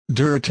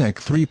Duratec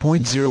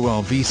 3.0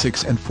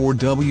 LV6 and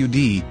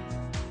 4WD.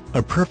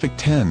 A perfect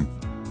 10.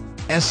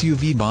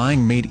 SUV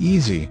buying made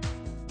easy.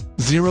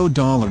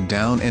 $0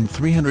 down and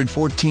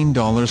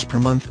 $314 per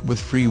month with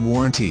free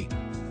warranty.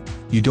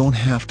 You don't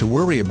have to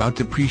worry about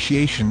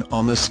depreciation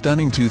on the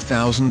stunning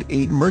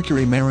 2008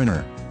 Mercury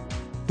Mariner.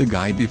 The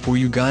guy before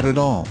you got it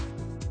all.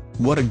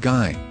 What a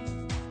guy.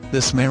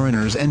 This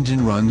Mariner's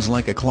engine runs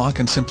like a clock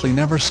and simply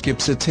never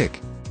skips a tick.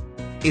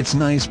 It's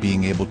nice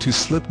being able to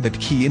slip that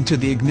key into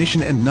the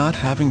ignition and not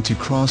having to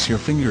cross your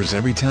fingers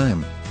every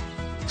time.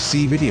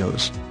 See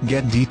videos,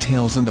 get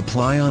details and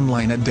apply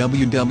online at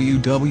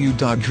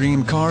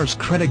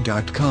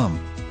www.dreamcarscredit.com.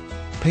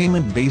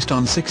 Payment based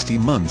on 60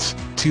 months,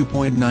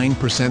 2.9%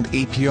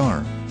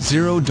 APR,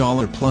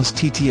 $0 plus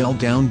TTL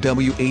down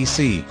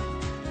WAC.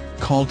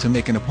 Call to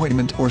make an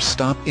appointment or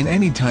stop in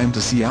any time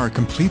to see our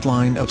complete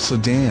line of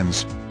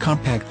sedans,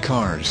 compact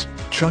cars,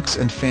 trucks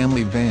and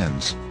family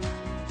vans.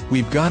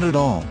 We've got it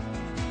all.